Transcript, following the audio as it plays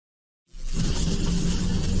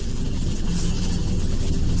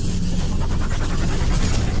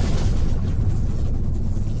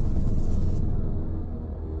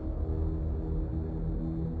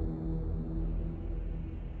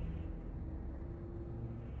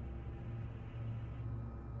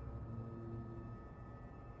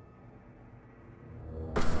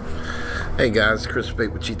Hey guys, Chris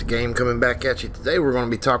Spake with Cheat the Game coming back at you. Today we're going to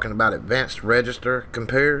be talking about advanced register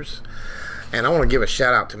compares. And I want to give a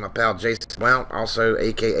shout out to my pal Jason Blount, also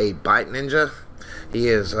aka Bite Ninja. He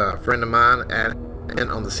is a friend of mine and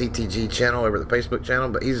on the CTG channel over the Facebook channel,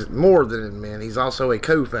 but he's more than a man. He's also a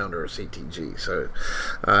co-founder of CTG. So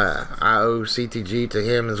I owe CTG to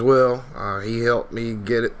him as well. He helped me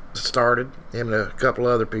get it started, him and a couple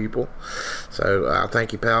of other people. So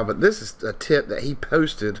thank you, pal. But this is a tip that he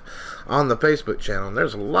posted on the Facebook channel, and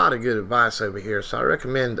there's a lot of good advice over here. So I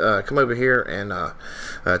recommend come over here and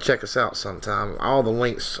check us out sometime. All the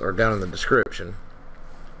links are down in the description.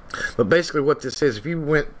 But basically what this is, if you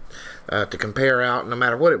went to compare out, no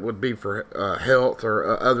matter what it would be for health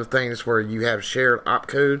or other things where you have shared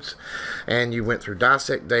opcodes, and you went through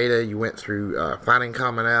dissect data, you went through finding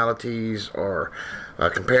commonalities or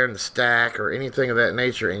comparing the stack or anything of that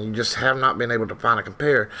nature, and you just have not been able to find a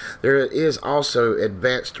compare, there is also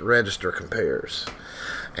advanced register compares.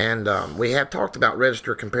 And we have talked about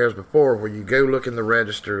register compares before, where you go look in the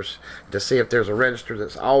registers to see if there's a register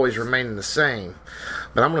that's always remaining the same.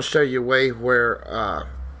 But I'm going to show you a way where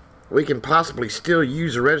we can possibly still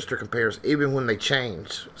use the register compares even when they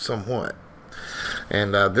change somewhat.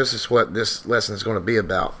 And this is what this lesson is going to be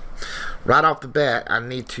about. Right off the bat, I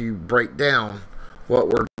need to break down what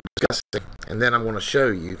we're discussing, and then I'm going to show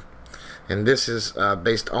you. And this is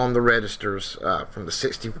based on the registers from the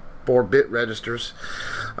 64-bit registers.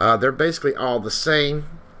 They're basically all the same,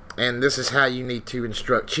 and this is how you need to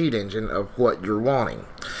instruct Cheat Engine of what you're wanting.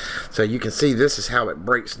 So you can see this is how it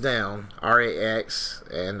breaks down. RAX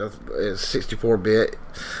and is 64-bit.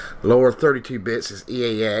 Lower 32 bits is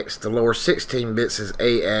EAX. The lower 16 bits is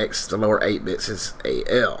AX. The lower 8 bits is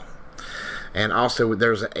AL. And also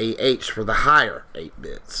there's an AH for the higher 8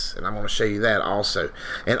 bits. And I'm going to show you that also.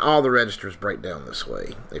 And all the registers break down this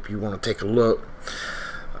way. If you want to take a look.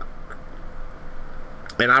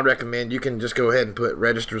 And I recommend you can just go ahead and put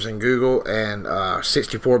registers in Google and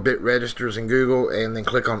 64-bit registers in Google, and then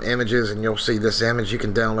click on images, and you'll see this image. You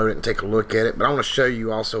can download it and take a look at it. But I want to show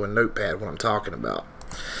you also in Notepad what I'm talking about.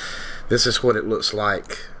 This is what it looks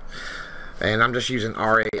like. And I'm just using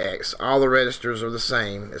RAX. All the registers are the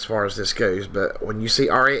same as far as this goes, but when you see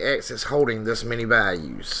RAX, it's holding this many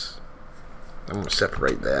values. I'm going to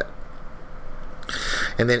separate that.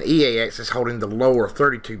 And then EAX is holding the lower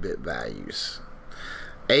 32-bit values.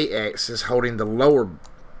 AX is holding the lower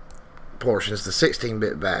portions, the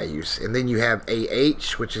 16-bit values. And then you have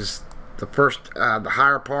AH, which is the first, the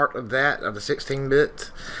higher part of that, of the 16-bit.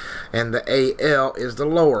 And the AL is the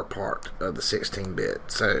lower part of the 16-bit.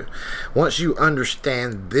 So once you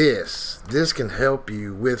understand this can help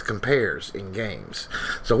you with compares in games.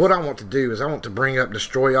 So what I want to do is I want to bring up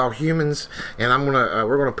Destroy All Humans, and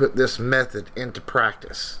we're gonna put this method into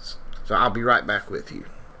practice. So I'll be right back with you.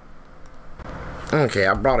 Okay,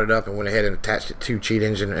 I brought it up and went ahead and attached it to Cheat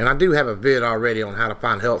Engine, and I do have a vid already on how to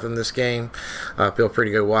find health in this game. Feel free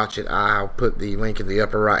to go watch it. I'll put the link in the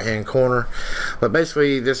upper right hand corner. But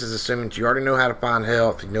basically this is assuming that you already know how to find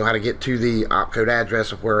health, you know how to get to the opcode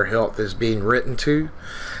address of where health is being written to,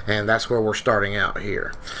 and that's where we're starting out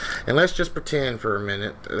here. And let's just pretend for a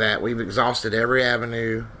minute that we've exhausted every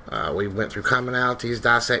avenue. We went through commonalities,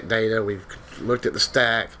 dissect data, we've looked at the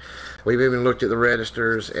stack, we've even looked at the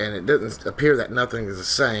registers, and it doesn't appear that nothing is the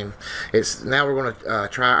same. It's now we're going to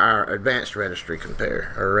try our advanced registry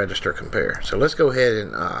compare, or register compare. So let's go ahead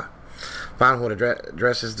and find what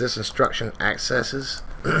addresses this instruction accesses.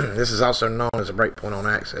 This is also known as a breakpoint on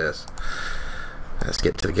access. Let's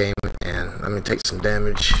get to the game, and let me take some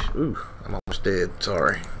damage. Ooh, I'm almost dead.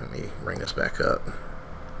 Sorry. Let me bring this back up.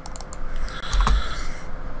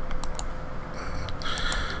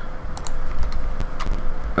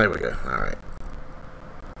 There we go. Alright.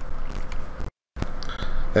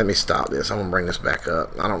 Let me stop this. I'm going to bring this back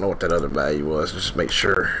up. I don't know what that other value was. Just make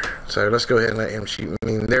sure. So let's go ahead and let him shoot. I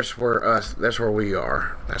mean, that's where we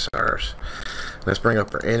are. That's ours. Let's bring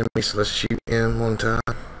up our enemy. So let's shoot him one time.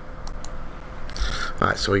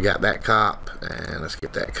 Alright, so we got that cop. And let's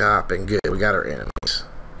get that cop. And good. We got our enemies.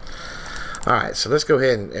 Alright, so let's go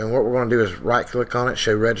ahead and what we're going to do is right click on it,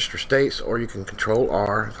 show register states, or you can control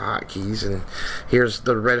R, the hotkeys, and here's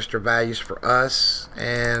the register values for us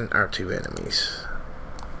and our two enemies.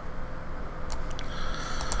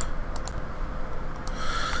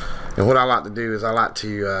 And what I like to do is I like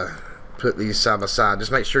to put these side by side.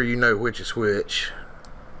 Just make sure you know which is which.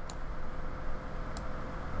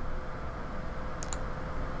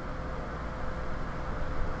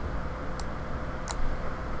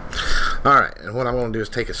 Alright, and what I'm going to do is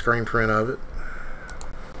take a screen print of it.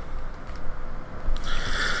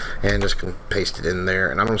 and just can paste it in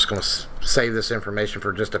there. And I'm just going to save this information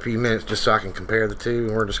for just a few minutes just so I can compare the two.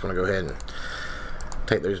 And we're just going to go ahead and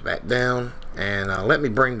take those back down, and let me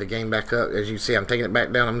bring the game back up. As you see, I'm taking it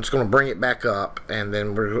back down. I'm just going to bring it back up, and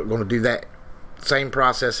then we're going to do that same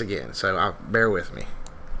process again, so bear with me.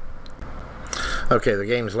 Okay, the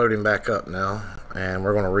game's loading back up now, and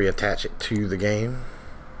we're going to reattach it to the game.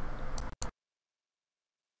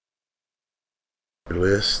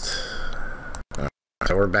 List. Right,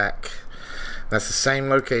 so we're back. That's the same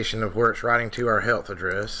location of where it's writing to our health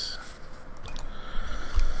address.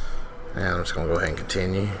 And I'm just going to go ahead and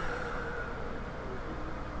continue.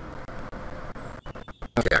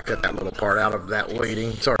 Okay, I cut that little part out of that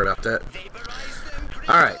waiting. Sorry about that.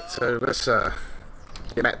 Alright, so let's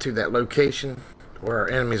get back to that location where our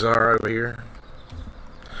enemies are over here.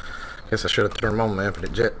 Guess I should have turned on my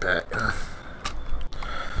infinite jetpack.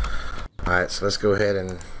 Alright, so let's go ahead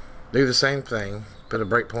and do the same thing. Put a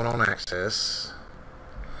breakpoint on access.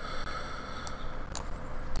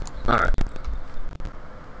 Alright.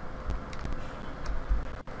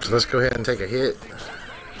 So let's go ahead and take a hit.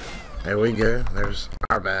 There we go. There's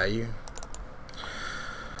our value.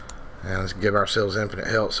 And let's give ourselves infinite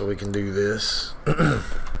health so we can do this. There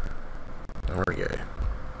we go.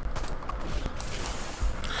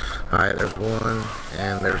 Alright, there's one,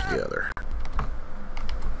 and there's the other.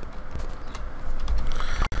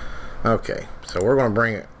 Okay, so we're going to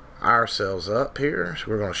bring ourselves up here. So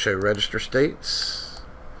we're going to show register states.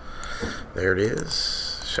 There it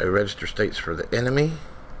is. Show register states for the enemy.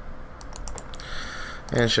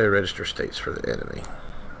 And show register states for the enemy.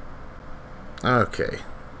 Okay.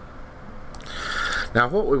 Now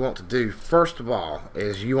what we want to do first of all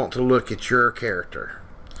is you want to look at your character.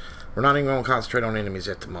 We're not even going to concentrate on enemies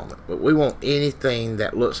at the moment, but we want anything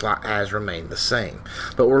that looks like has remained the same.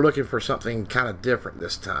 But we're looking for something kind of different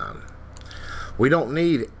this time. We don't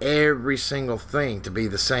need every single thing to be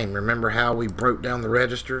the same. Remember how we broke down the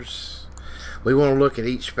registers? We want to look at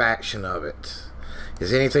each faction of it.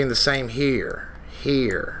 Is anything the same here,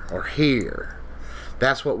 here, or here?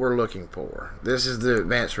 That's what we're looking for. This is the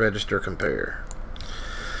advanced register compare.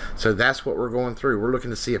 So that's what we're going through. We're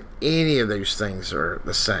looking to see if any of those things are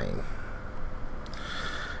the same.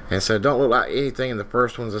 And so it don't look like anything in the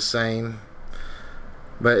first one's the same.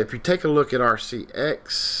 But if you take a look at RCX,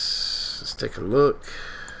 let's take a look.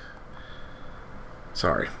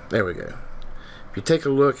 Sorry, there we go. If you take a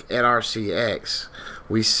look at RCX,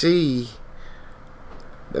 we see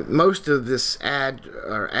that most of this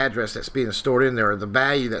address that's being stored in there, or the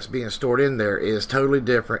value that's being stored in there, is totally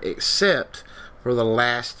different except for the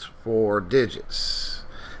last 4 digits.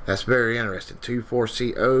 That's very interesting.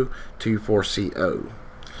 24CO, 24CO.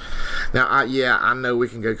 Now, yeah, I know we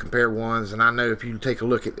can go compare ones, and I know if you take a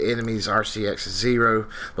look at the enemies, RCX is 0,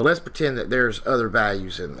 but let's pretend that there's other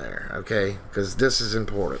values in there, okay? Because this is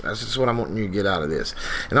important. That's just what I'm wanting you to get out of this.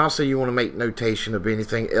 And also, you want to make notation of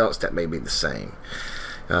anything else that may be the same.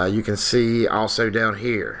 You can see also down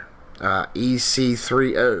here,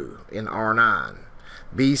 EC30 in R9.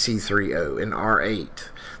 BC30 in R8.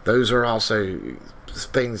 Those are also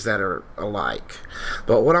things that are alike.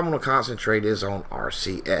 But what I'm going to concentrate is on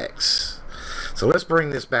RCX. So let's bring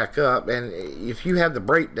this back up, and if you have the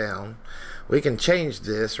breakdown, we can change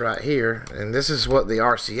this right here, and this is what the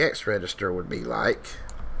RCX register would be like.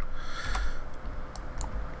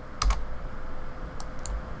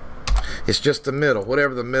 It's just the middle.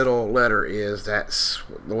 Whatever the middle letter is, that's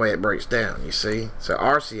the way it breaks down, you see? So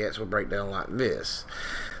RCX will break down like this.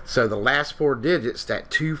 So the last 4 digits,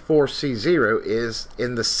 that 24C0, is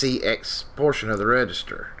in the CX portion of the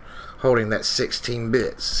register, holding that 16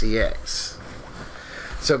 bits, CX.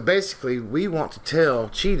 So basically, we want to tell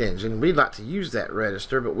Cheat Engine we'd like to use that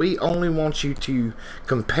register, but we only want you to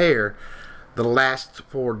compare the last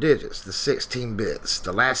 4 digits, the 16 bits,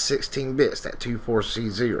 the last 16 bits, that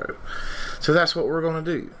 24C0. So that's what we're going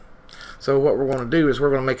to do. So what we're going to do is we're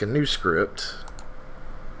going to make a new script.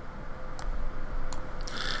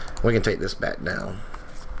 We can take this back down.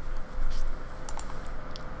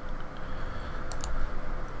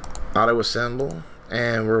 Auto assemble,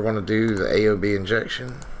 and we're going to do the AOB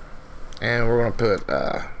injection, and we're going to put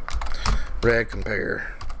red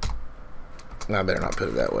compare. No, I better not put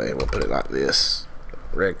it that way. We'll put it like this.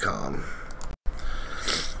 Redcom.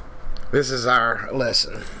 This is our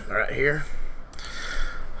lesson right here.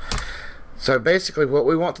 So basically what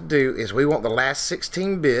we want to do is we want the last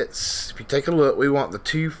 16 bits. If you take a look, we want the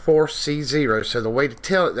 24C0. So the way to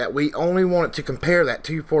tell it that we only want it to compare that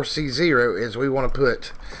 24C0 is we want to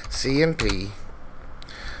put CMP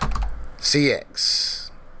CX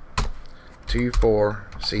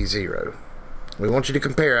 24C0. We want you to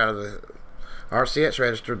compare out of the RCX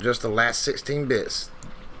register, just the last 16 bits.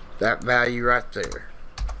 That value right there.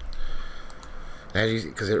 As you,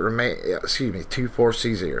 because it remain, excuse me,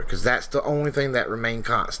 24C0, because that's the only thing that remained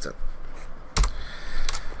constant.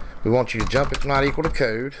 We want you to jump if not equal to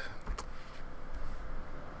code,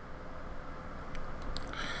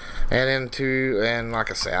 and into, and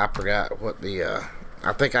like I say, I forgot what the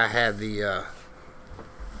I think I had the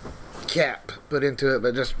cap put into it,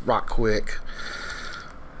 but just rock quick.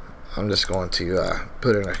 I'm just going to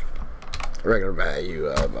put in a regular value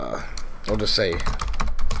of I'll just say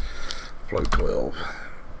float 12.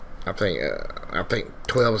 I think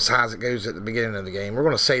 12 is as high as it goes at the beginning of the game. We're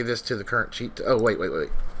going to save this to the current cheat. Oh, wait.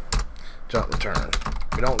 Jump return.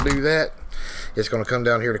 If we don't do that, it's going to come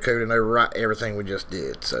down here to code and overwrite everything we just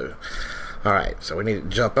did. So, alright, so we need to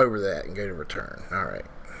jump over that and go to return. Alright.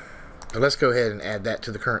 So let's go ahead and add that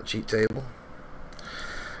to the current cheat table.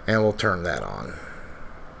 And we'll turn that on.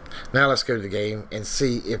 Now let's go to the game and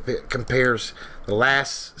see if it compares the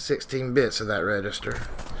last 16 bits of that register.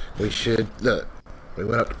 We should, look, we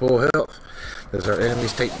went up to full health. Does our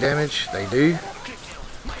enemies take damage? They do.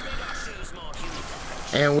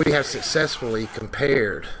 And we have successfully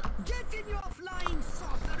compared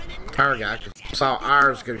our guy. Saw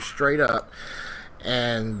ours go straight up,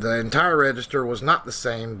 and the entire register was not the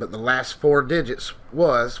same, but the last 4 digits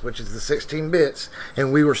was, which is the 16 bits,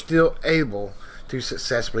 and we were still able to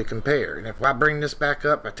successfully compare. And if I bring this back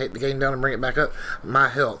up, I take the game down and bring it back up, my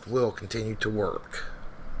health will continue to work.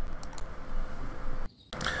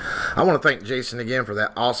 I want to thank Jason again for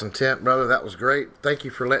that awesome tip, brother. That was great. Thank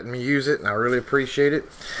you for letting me use it, and I really appreciate it.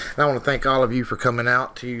 And I want to thank all of you for coming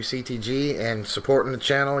out to CTG and supporting the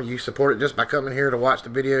channel. You support it just by coming here to watch the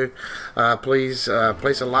video. Please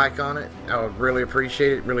place a like on it. I would really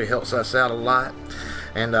appreciate it. It really helps us out a lot.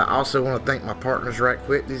 And I also want to thank my partners right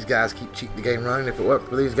quick. These guys keep Cheat the Game running. If it wasn't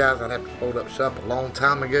for these guys, I'd have to fold up shop a long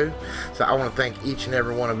time ago. So I want to thank each and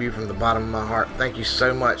every one of you from the bottom of my heart. Thank you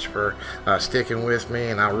so much for sticking with me,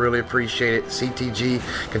 and I really appreciate it. CTG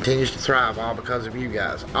continues to thrive all because of you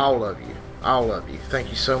guys. All of you. All of you. Thank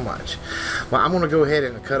you so much. Well, I'm going to go ahead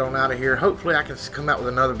and cut on out of here. Hopefully I can come out with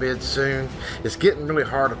another vid soon. It's getting really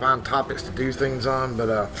hard to find topics to do things on, but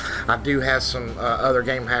I do have some other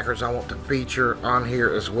game hackers I want to feature on here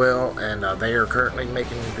as well, and they are currently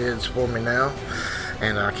making vids for me now,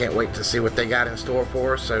 and I can't wait to see what they got in store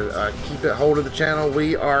for us. So keep it hold of the channel.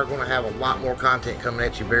 We are going to have a lot more content coming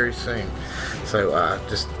at you very soon, so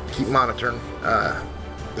just keep monitoring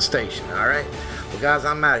the station. Alright, well guys,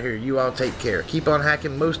 I'm out of here. You all take care. Keep on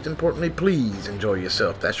hacking. Most importantly, please enjoy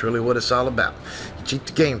yourself. That's really what it's all about. You cheat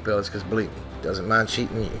the game, fellas, because believe me, it doesn't mind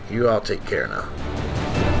cheating you. You all take care now.